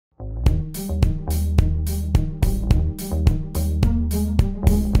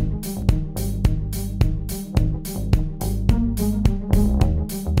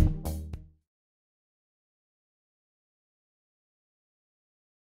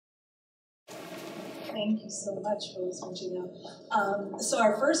Thank you so much for switching up. So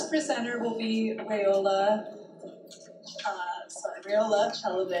our first presenter will be Rayola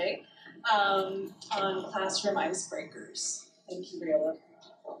Chelladurai on classroom icebreakers. Thank you, Rayola.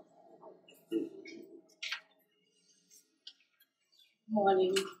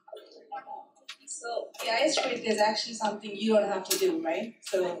 Morning. So the icebreaker is actually something you don't have to do, right?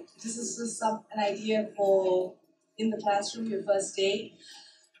 So this is just an idea for in the classroom, your first day.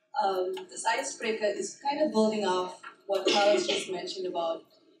 This icebreaker is kind of building off what Carlos just mentioned about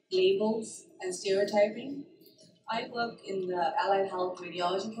labels and stereotyping. I work in the Allied Health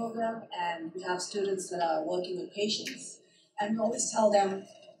Radiology program, and we have students that are working with patients, and we always tell them,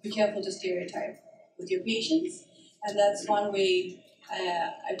 be careful to stereotype with your patients, and that's one way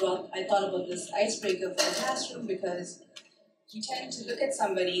I thought about this icebreaker for the classroom, because you tend to look at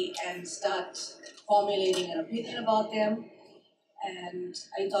somebody and start formulating an opinion about them, and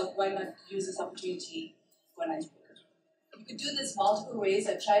I thought, why not use this opportunity for an icebreaker? You could do this multiple ways.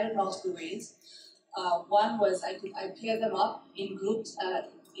 I've tried it multiple ways. One was I pair them up in groups,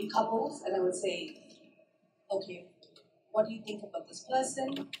 in couples, and I would say, okay, what do you think about this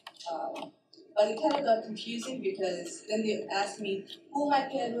person? But it kind of got confusing, because then they asked me who am I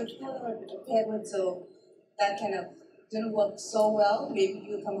paired with, who am I paired with, so that kind of didn't work so well. Maybe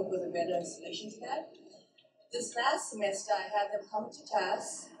you'll come up with a better solution to that. This last semester, I had them come to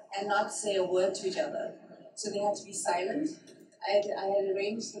class and not say a word to each other. So they had to be silent. I had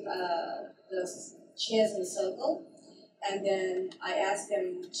arranged the chairs in a circle, and then I asked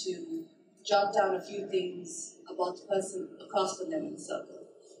them to jot down a few things about the person across from them in the circle.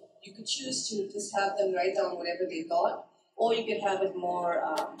 You could choose to just have them write down whatever they thought, or you could have it more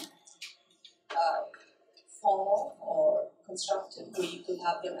formal or constructive, where you could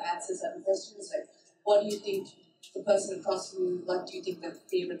have them answer certain questions like, what do you think the person across from you, what do you think their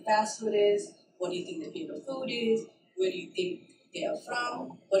favorite fast food is? What do you think their favorite food is? Where do you think they are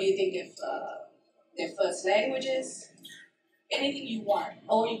from? What do you think if their first language is? Anything you want.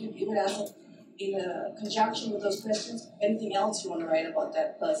 Or you could even ask in a conjunction with those questions, anything else you want to write about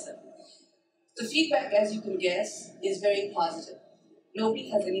that person. The feedback, as you can guess, is very positive. Nobody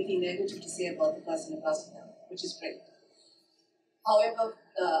has anything negative to say about the person across from them, which is great. However,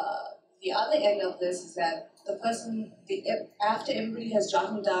 the other end of this is that the person, after everybody has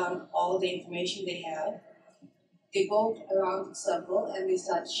jotted down all the information they have, they go around the circle and they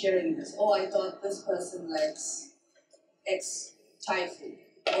start sharing this. Oh, I thought this person likes X Thai food.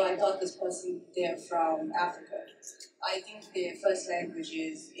 Oh, I thought this person, they're from Africa. I think their first language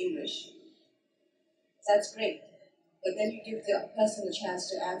is English. That's great. But then you give the person a chance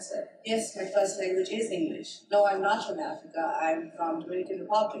to answer. Yes, my first language is English. No, I'm not from Africa. I'm from Dominican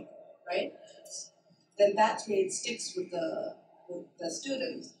Republic, right? Then that way it sticks with the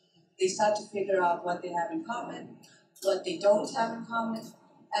students. They start to figure out what they have in common, what they don't have in common.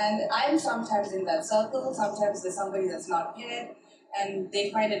 And I'm sometimes in that circle. Sometimes there's somebody that's not paired, and they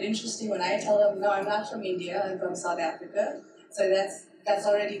find it interesting when I tell them, no, I'm not from India, I'm from South Africa. So that's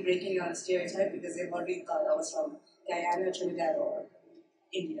already breaking on a stereotype, because they've already thought I was from Guyana, Trinidad, or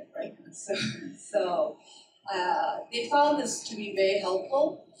India, right? So they found this to be very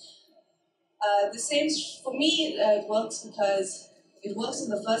helpful. The same, for me, it works because it works in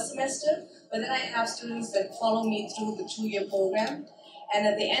the first semester, but then I have students that follow me through the 2-year program, and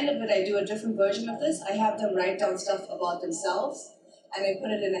at the end of it, I do a different version of this. I have them write down stuff about themselves, and I put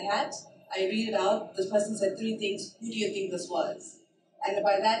it in a hat. I read it out. This person said 3 things. Who do you think this was? And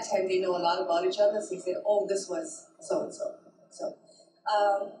by that time, they know a lot about each other, so they say, oh, this was so-and-so. So,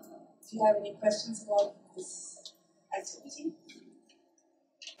 do you have any questions about this activity?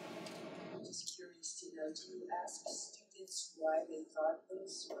 I'm just curious to know, do you ask students why they thought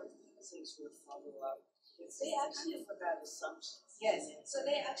this, or do you say sort of follow up? They actually, for that assumptions. yes, so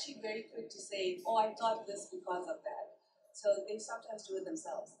they're actually very quick to say, oh, I thought this because of that. So they sometimes do it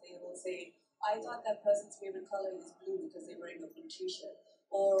themselves. They will say, I thought that person's favorite color is blue because they're wearing a blue t-shirt.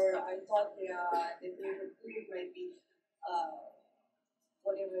 Or I thought their favorite food might be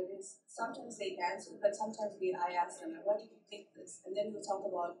whatever it is. Sometimes they answer, but sometimes I ask them, why did you think this? And then we'll talk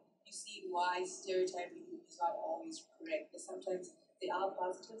about, you see why stereotyping is not always correct. Because sometimes they are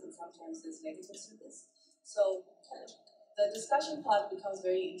positives and sometimes there's negatives to this. So the discussion part becomes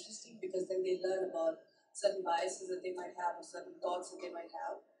very interesting, because then they learn about certain biases that they might have or certain thoughts that they might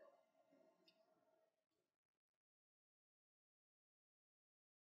have.